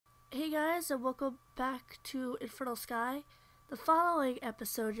Hey guys, and welcome back to Infernal Sky. The following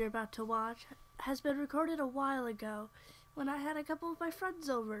episode you're about to watch has been recorded a while ago when I had a couple of my friends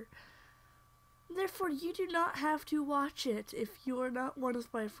over. Therefore, you do not have to watch it if you are not one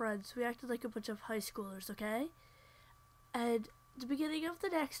of my friends. We acted like a bunch of high schoolers, okay? And at the beginning of the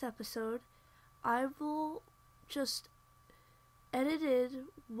next episode, I will just edit in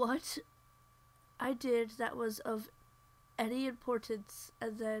what I did that was of any importance,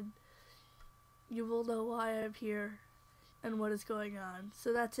 and then you will know why I'm here and what is going on.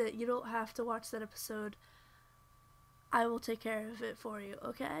 So that's it. You don't have to watch that episode. I will take care of it for you,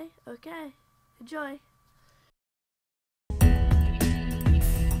 okay? Okay. Enjoy.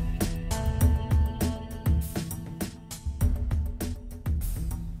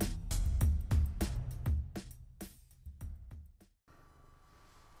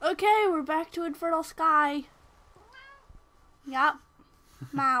 Okay, we're back to Infernal Sky. Yup.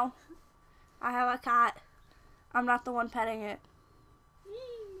 Meow. I have a cat. I'm not the one petting it.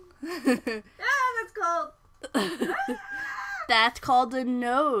 That's called. That's called a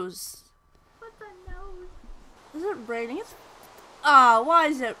nose. What's a nose? Is it raining? It's... Oh, why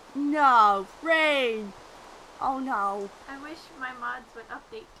is it? No, rain. Oh no. I wish my mods would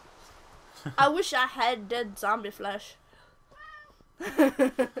update. I wish I had dead zombie flesh.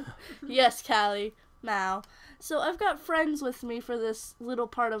 Yes, Callie. Now. So I've got friends with me for this little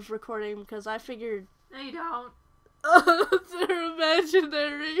part of recording because I figured... No, you don't. Oh, they're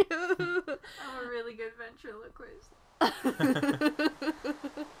imaginary. I'm a really good ventriloquist.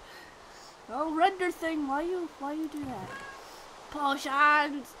 Oh, render thing, why you do that?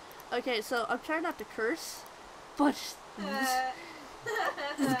 Potions! Okay, so I'm trying not to curse, but it's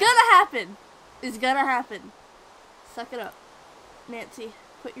gonna happen. It's gonna happen. Suck it up. Nancy,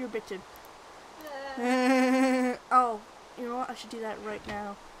 quit your bitching. Oh, you know what? I should do that right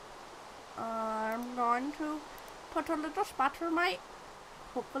now. I'm going to put a little spot for my,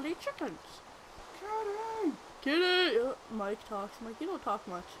 hopefully, chickens. Kitty! Kitty! Mike talks. Mike, you don't talk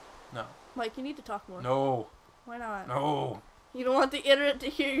much. No. Mike, you need to talk more. No. Why not? No. You don't want the internet to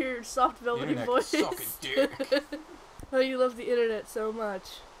hear your soft, velvety voice. Suck a dick. Oh, you love the internet so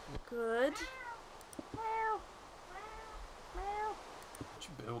much. Good. What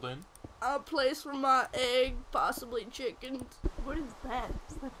you building? A place for my egg, possibly chickens. What is that?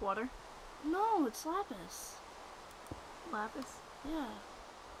 Is that water? No, it's lapis. Lapis? Yeah.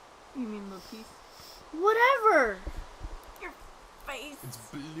 You mean the piece? Whatever! Your face. It's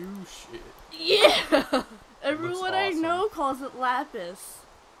blue shit. Yeah! Everyone I awesome. know calls it lapis.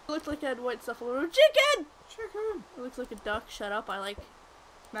 It looked like I had white stuff all over. Chicken! Chicken. It looks like a duck. Shut up. I like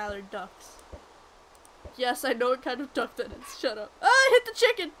mallard ducks. Yes, I know what kind of duck that is. Shut up. Ah, I hit the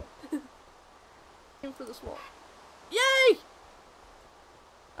chicken! Aim for this wall. Yay!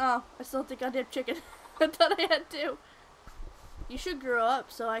 Oh, I still think I did chicken. I thought I had two. You should grow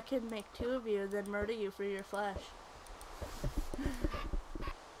up so I can make two of you and then murder you for your flesh.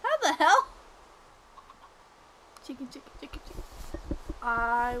 How the hell? Chicken, chicken, chicken, chicken.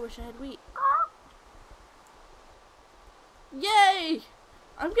 I wish I had wheat. Yay!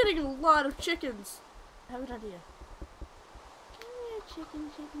 I'm getting a lot of chickens. I have an idea. Come here, chicken,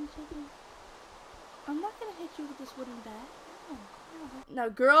 chicken, chicken. I'm not gonna hit you with this wooden bat. No, no. Now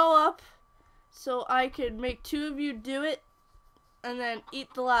grow up so I can make two of you do it and then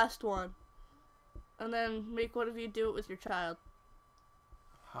eat the last one. And then make one of you do it with your child.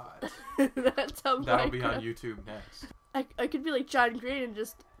 Hot. That's how That'll Minecraft. be on YouTube next. I could be like John Green and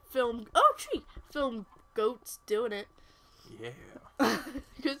just film. Oh, tree! Film goats doing it. Yeah.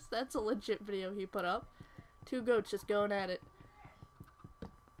 Because that's a legit video he put up. Two goats just going at it.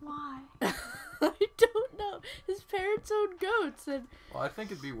 Why? I don't know. His parents owned goats, and Well, I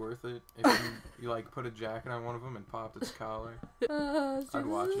think it'd be worth it if you like put a jacket on one of them and popped its collar. I'd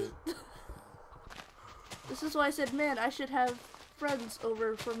watch it. This is why I said, man, I should have friends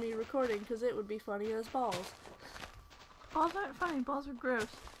over for me recording, because it would be funny as balls. Balls aren't funny. Balls are gross.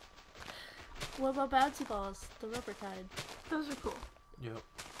 What about bouncy balls? The rubber kind. Those are cool. Yep.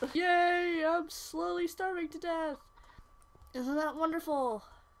 Yay! I'm slowly starving to death. Isn't that wonderful?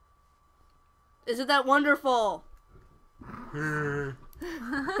 Isn't that wonderful? Oh,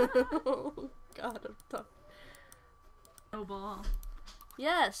 God, I'm tough. Snowball.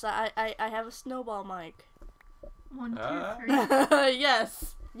 Yes, I have a snowball mic. 1, 2, Ah. 3.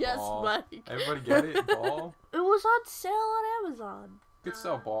 Yes. Yes, Ball. Mike. Everybody get it? Ball? It was on sale on Amazon. You could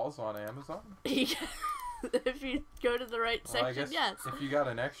sell balls on Amazon. If you go to the right Well, I section, guess yes. if you got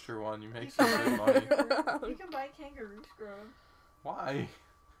an extra one, you make some good money. You can buy kangaroo scrub. Why?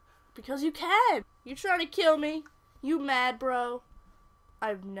 Because you can. You trying to kill me? You mad, bro?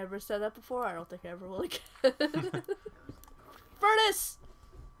 I've never said that before. I don't think I ever will again. Furnace!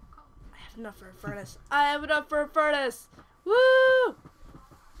 I have enough for a furnace. I have enough for a furnace! Woo!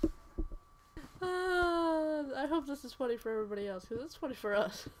 I hope this is funny for everybody else, because it's funny for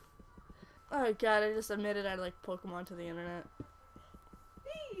us. Oh god, I just admitted I like Pokemon to the internet.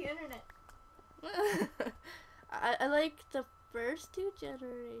 Hey, internet. I like the first 2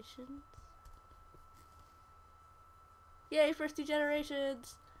 generations. Yay, first 2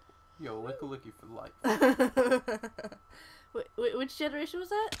 generations! Yo, licky for life. Wait, which generation was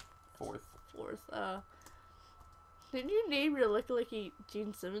that? 4th. 4th, Didn't you name your licky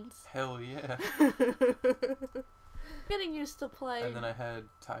Gene Simmons? Hell yeah. Getting used to playing. And then I had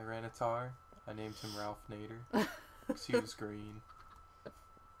Tyranitar. I named him Ralph Nader. Because he was green.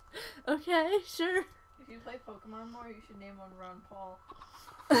 Okay, sure. If you play Pokemon more, you should name one Ron Paul.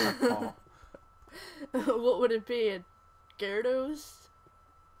 Oh. What would it be? A Gyarados?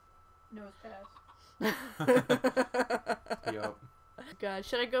 Nose pass. Yup. God,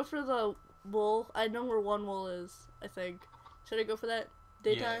 should I go for the wool? I know where one wool is, I think. Should I go for that?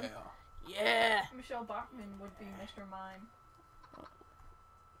 Daytime? Yeah! Michelle Bachman would be Mr. Mime.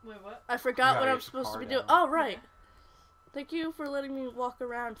 Wait, what? I forgot what gotta I'm get your supposed to be card doing. out. Oh, right. Yeah. Thank you for letting me walk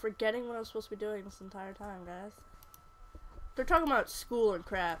around, forgetting what I was supposed to be doing this entire time, guys. They're talking about school and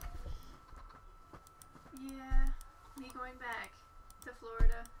crap. Yeah, me going back to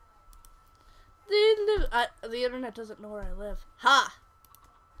Florida. The internet doesn't know where I live. Ha!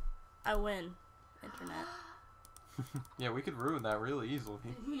 I win. Internet. Yeah, we could ruin that really easily.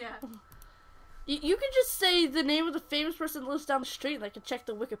 Yeah. You can just say the name of the famous person that lives down the street and I can check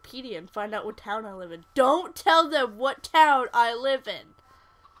the Wikipedia and find out what town I live in. Don't tell them what town I live in.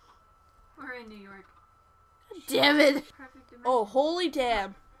 We're in New York. Damn it. Perfect dimension. Oh, holy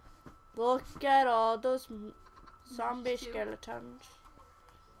damn. Look at all those zombie Two. skeletons.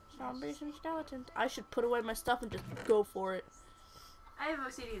 Zombies and skeletons. I should put away my stuff and just go for it. I have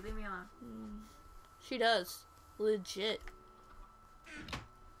OCD, leave me alone. She does. Legit.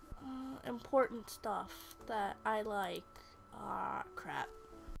 Important stuff that I like. Crap.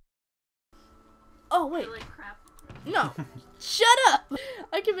 Oh, wait. You like crap. No. Shut up!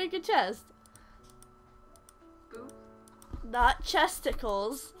 I can make a chest. Boobs? Not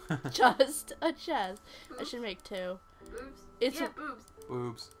chesticles. Just a chest. I Boobs? should make 2. Boobs? It's yeah, a- boobs.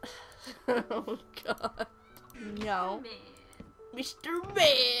 Boobs. Oh, God. No. Man. Mr.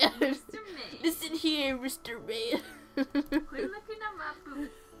 Man! Mr. Man. Listen here, Mr. Man. Quit looking at my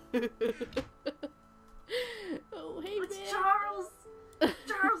boobs. Oh, hey, It's man. Charles.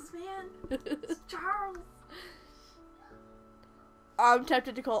 Charles, man. It's Charles. I'm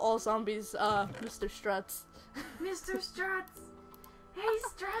tempted to call all zombies, Mr. Struts. Mr. Struts. Hey,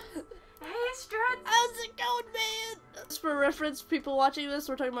 Struts. Hey, Struts. How's it going, man? Just for reference, people watching this,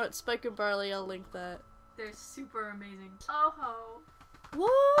 we're talking about Spike and Barley. I'll link that. They're super amazing. Oh ho.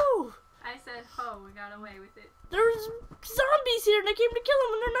 Woo! I said ho, we got away with it. There's zombies here, and I came to kill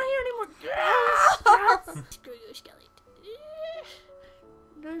them, and they're not here anymore. Screw you, skeleton.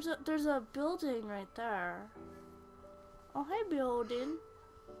 There's a building right there. Oh, hey, building.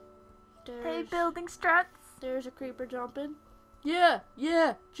 Hey, building Struts. There's a creeper jumping. Yeah,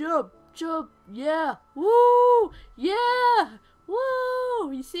 jump, yeah, woo, yeah,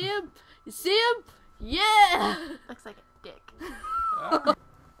 woo. You see him? Yeah. Looks like a dick.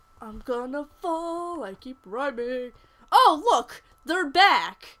 I'm gonna fall, I keep rhyming. Oh, look, they're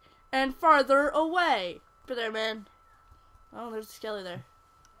back and farther away. But there, man. Oh, there's a skelly there.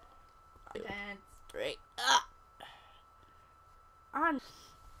 Dance. 3. On.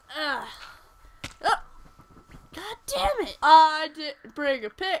 God damn it! I didn't bring a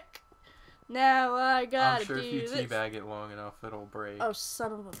pick. Now I gotta I'm sure do if you this. teabag it long enough, it'll break. Oh,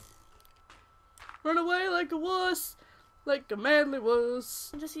 son of a... Run away like a wuss. Like a manly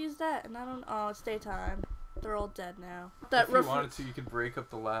wuss. Just use that, and I don't... Oh, it's daytime. They're all dead now. That If you wanted to, you could break up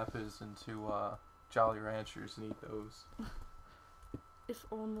the lapis into Jolly Ranchers and eat those. If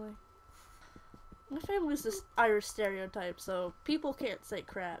only. My family's this Irish stereotype, so people can't say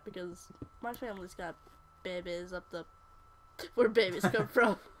crap, because my family's got babies up the... Where babies come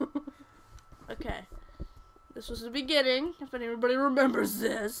from. Okay. This was the beginning, if anybody remembers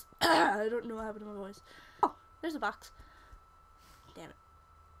this. I don't know what happened to my voice. Oh, there's a box.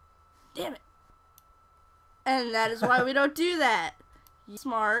 Damn it. And that is why we don't do that.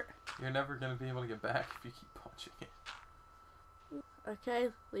 Smart. You're never gonna be able to get back if you keep punching it. Okay,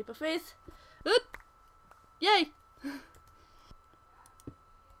 leap of faith. Oop. Yay!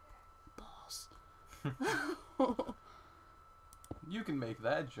 Balls. You can make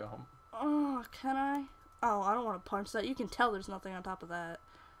that jump. Oh, can I? Oh, I don't want to punch that. You can tell there's nothing on top of that.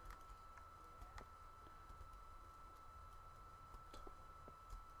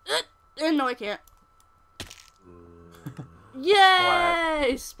 No, I can't.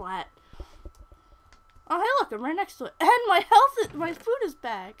 Yay! Splat. Oh, hey, look, I'm right next to it. And my food is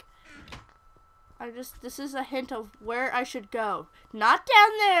back. This is a hint of where I should go. Not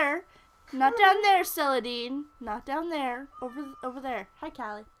down there. Not down there, Celadine. Not down there. Over there. Hi,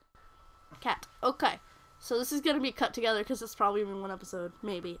 Callie. Cat. Okay. So this is going to be cut together because it's probably in one episode.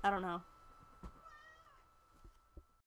 Maybe. I don't know.